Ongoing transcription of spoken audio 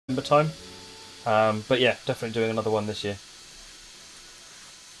time. But yeah, definitely doing another one this year.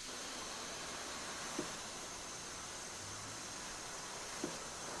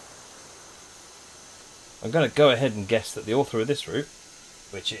 I'm going to go ahead and guess that the author of this route,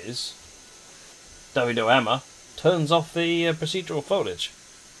 which is David O'Hammer, turns off the procedural foliage.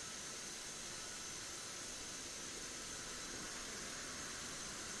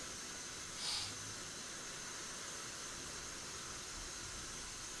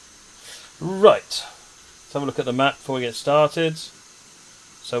 Right, let's have a look at the map before we get started.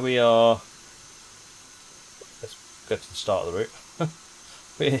 So we are, let's go to the start of the route.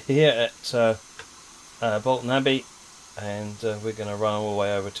 We're here at Bolton Abbey, and we're going to run all the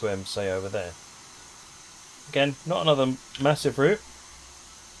way over to Embsay over there. Again, not another massive route.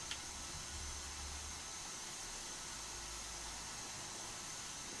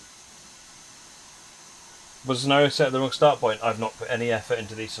 Was the scenario set at the wrong start point? I've not put any effort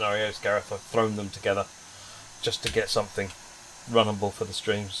into these scenarios, Gareth. I've thrown them together just to get something runnable for the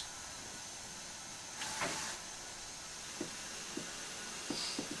streams.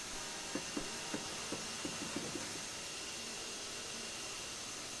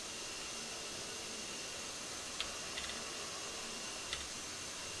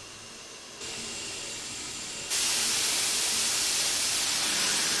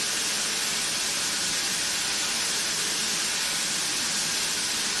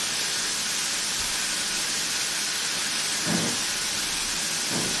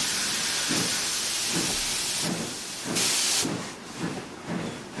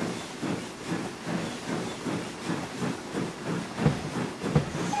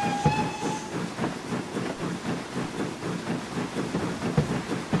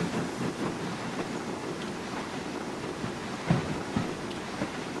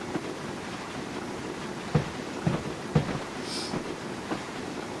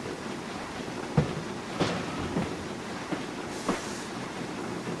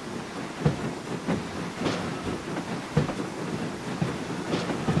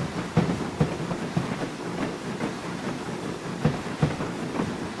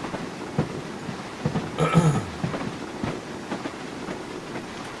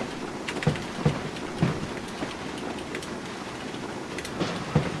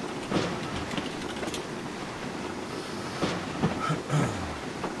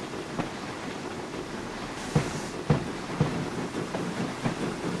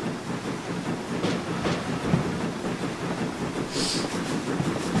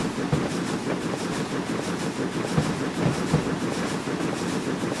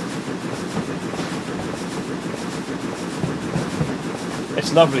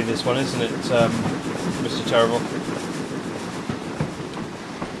 It's lovely, this one, isn't it, Mr. Terrible?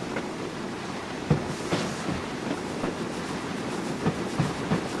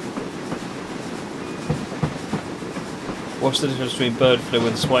 What's the difference between bird flu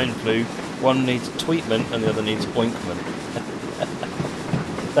and swine flu? One needs tweetment and the other needs ointment.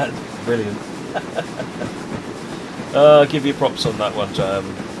 That's brilliant. I'll give you props on that one,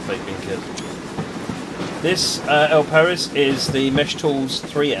 Fake Bean Kid. This El Paris is the Mesh Tools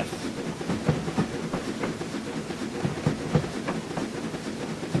 3F.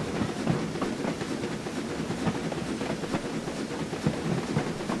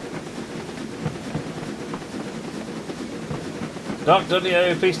 Dark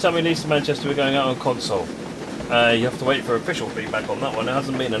Dudio, please tell me Leeds to Manchester we're going out on console. You have to wait for official feedback on that one. It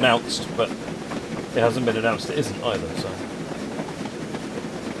hasn't been announced, but it hasn't been announced it isn't either, so.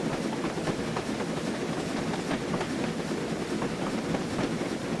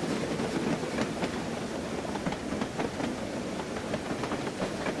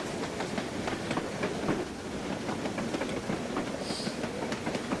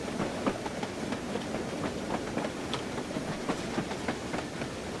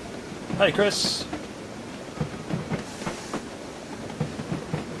 Hey Chris.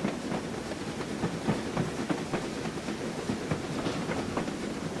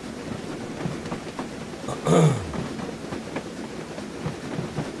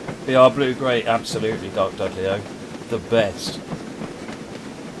 VR Blue Grey, absolutely, Dark Dudley-O. The best.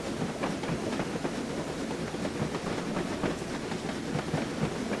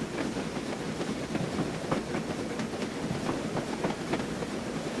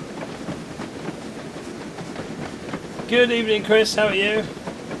 Good evening, Chris. How are you?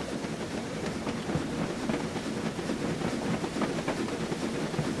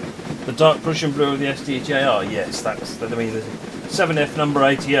 The dark Prussian blue of the SDJR. Yes, that's. I mean, the 7F number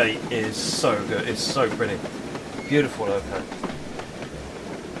 88 is so good. It's so pretty. Beautiful logo.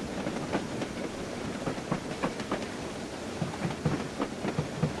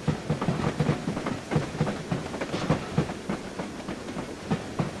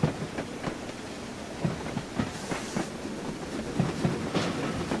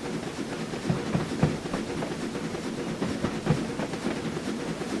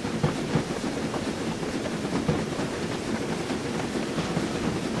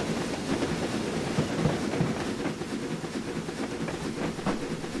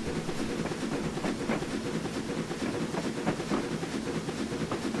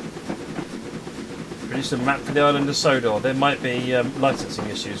 Produce a map for the island of Sodor. There might be licensing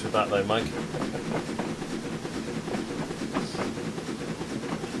issues with that though, Mike.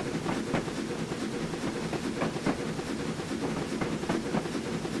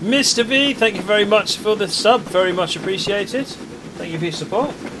 Mr. V, thank you very much for the sub. Very much appreciated. Thank you for your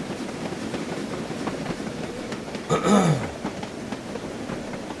support.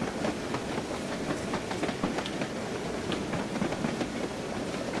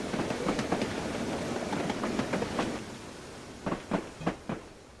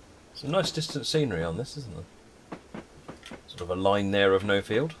 Some nice distant scenery on this, isn't there? Sort of a line there of no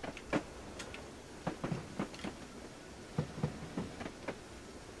field.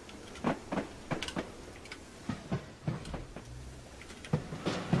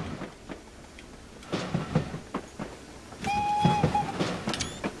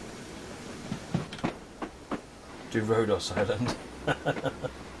 Do Rhodos Island.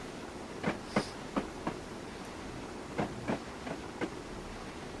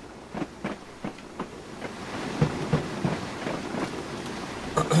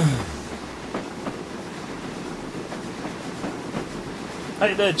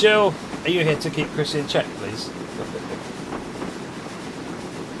 Hey there, Jill. Are you here to keep Chris in check, please?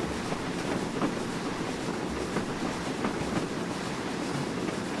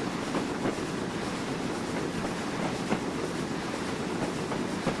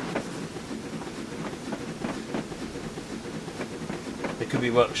 It could be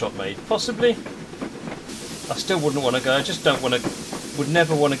workshop made, possibly. I still wouldn't want to go. I just don't want to. Would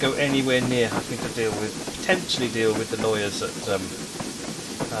never want to go anywhere near having to potentially deal with the lawyers at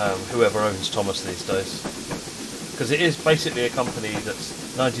whoever owns Thomas these days, because it is basically a company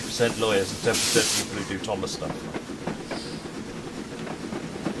that's 90% lawyers and 10% people who do Thomas stuff.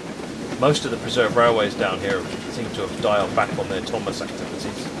 Most of the preserved railways down here seem to have dialed back on their Thomas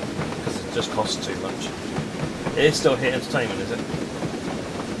activities because it just costs too much. It is still Hit Entertainment, is it?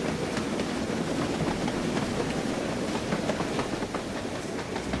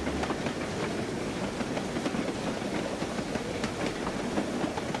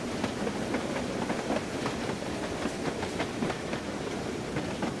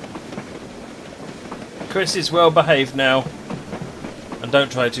 Chris is well behaved now, and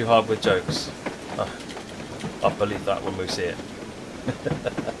don't try too hard with jokes. I'll believe that when we see it.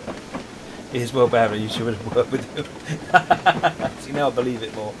 He is well behaved, you should have worked with him. See, now I believe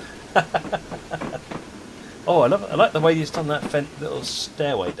it more. Oh, I like the way he's done that little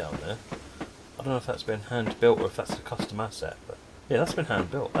stairway down there. I don't know if that's been hand built or if that's a custom asset, but yeah, that's been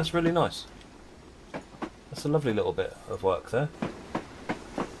hand built. That's really nice. That's a lovely little bit of work there.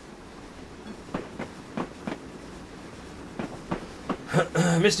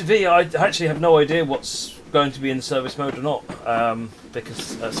 Mr. V, I actually have no idea what's going to be in service mode or not,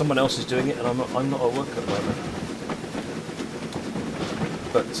 because someone else is doing it and I'm not at work at the moment.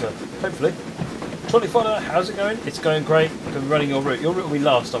 But hopefully. 24, how's it going? It's going great. I've been running your route. Your route will be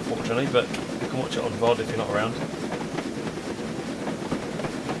last, unfortunately, but you can watch it on VOD if you're not around.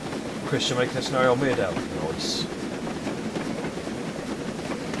 Chris, you're making a scenario on Meardale. Nice.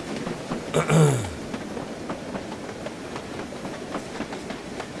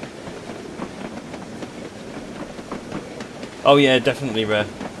 Oh yeah, definitely rare.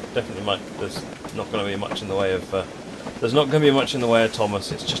 Definitely might. There's not going to be much in the way of. There's not going to be much in the way of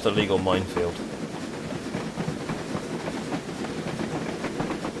Thomas. It's just a legal minefield.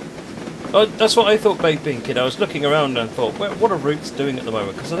 Oh, that's what I thought, Baked Bean Kid. I was looking around and thought, what are routes doing at the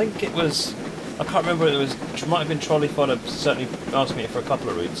moment? Because I think it was. I can't remember. It might have been Trolley Fodder. Certainly asked me for a couple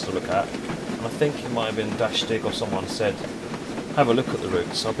of routes to look at, and I think it might have been Dash Dig or someone said, have a look at the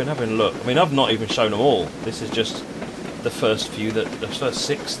routes. I've been having a look. I mean, I've not even shown them all. This is just the first few the first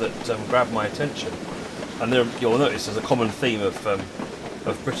 6 that grabbed my attention, and there you'll notice there's a common theme of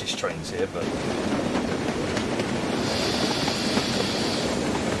British trains here. But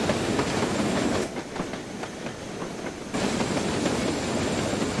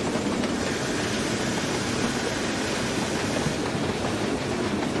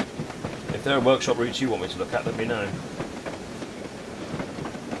if there are workshop routes you want me to look at, let me know.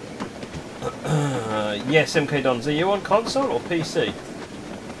 Yes, MK Dons, are you on console or PC?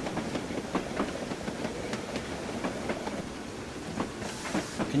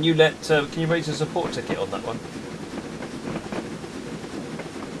 Can you raise a support ticket on that one?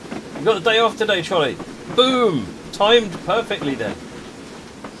 You got the day off today, Trolley. Boom! Timed perfectly then.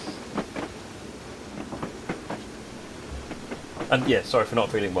 And yeah, sorry for not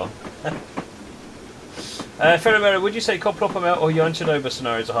feeling well. Ferromero, would you say Koplopamel or Yanchadoba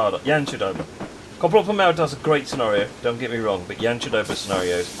scenarios are harder? Yanchadoba. Koplopamel does a great scenario, don't get me wrong, but Yanchadoba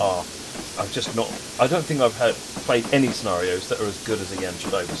scenarios are I've just not. I don't think I've played any scenarios that are as good as a Yan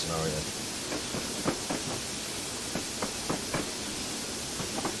Chernobyl scenario.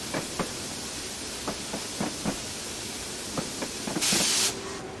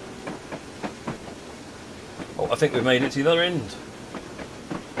 Oh, I think we've made it to the other end.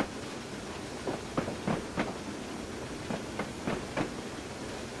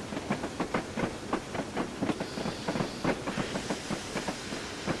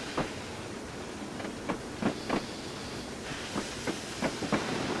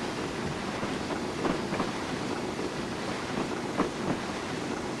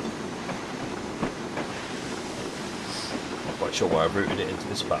 Sure why I've routed it into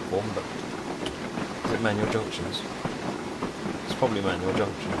this platform, but is it manual junctions? It's probably manual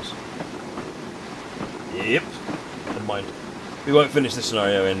junctions. Yep. Never mind. We won't finish this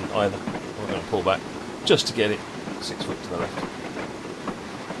scenario in either. We're going to pull back just to get it 6 foot to the left.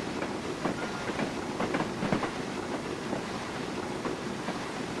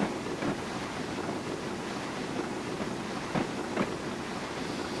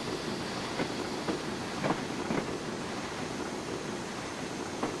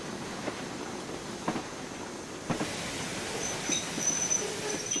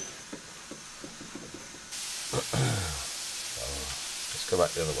 Go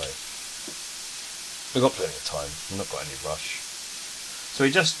back the other way. We've got plenty of time. We've not got any rush. So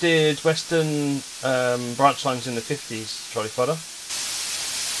we just did Western branch lines in the 50s, Charlie Fodder.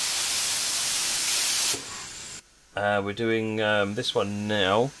 We're doing this one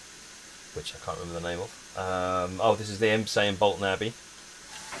now, which I can't remember the name of. Oh, this is the Embsay and Bolton Abbey.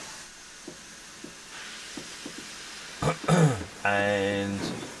 And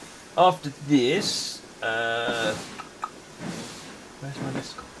after this, where's my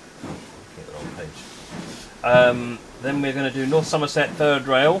list? Oh, I'm the wrong page. Then we're going to do North Somerset Third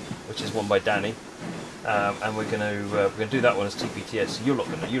Rail, which is one by Danny, and we're going to do that one as TPTS. You're not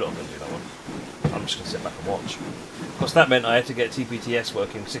going to do that one. I'm just going to sit back and watch. Of course, that meant I had to get TPTS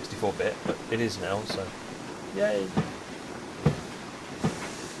working 64-bit, but it is now. So, yay!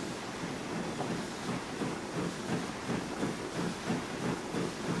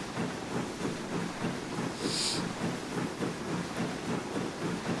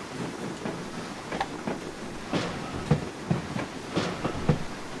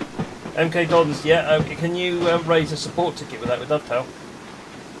 MK Dons, yeah, okay, can you raise a support ticket with that with Dovetail?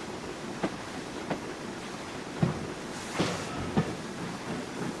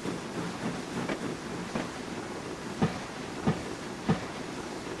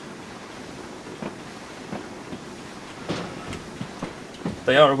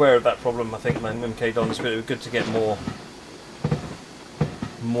 They are aware of that problem, I think, MK Dons, but it would be good to get more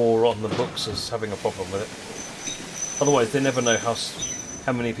on the books as having a problem with it. Otherwise, they never know how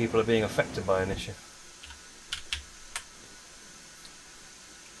many people are being affected by an issue.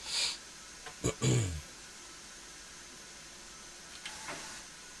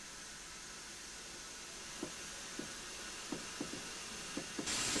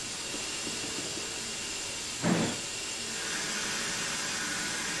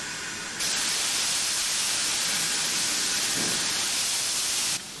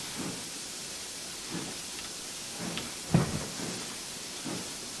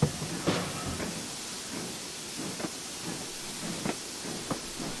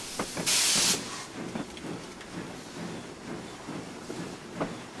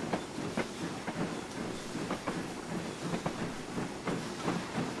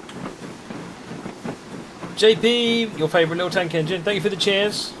 JP, your favourite little tank engine, thank you for the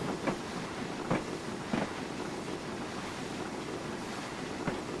cheers.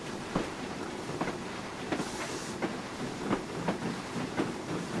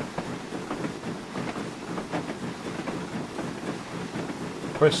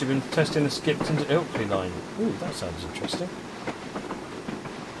 Chris, you've been testing the Skipton to Ilkley line. Ooh, that sounds interesting.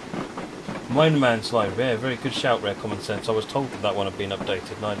 Mineman's line, yeah, very good shout, Rare Common Sense. I was told that one had been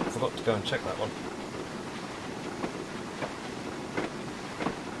updated and I forgot to go and check that one.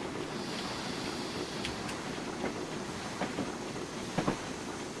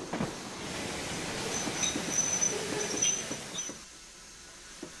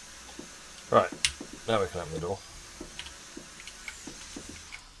 Right, now we can open the door.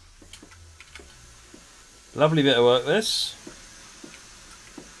 Lovely bit of work, this.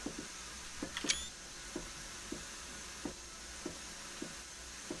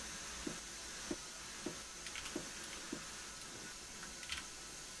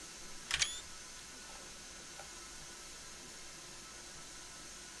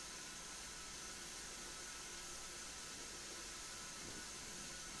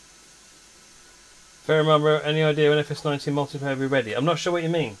 Fair remember, any idea when FS19 multiplayer will be ready? I'm not sure what you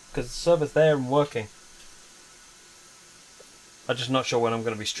mean, because the server's there and working. I'm just not sure when I'm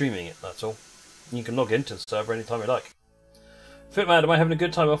going to be streaming it, that's all. You can log into the server anytime you like. Fitmad, am I having a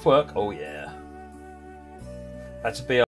good time off work? Oh yeah. Had to be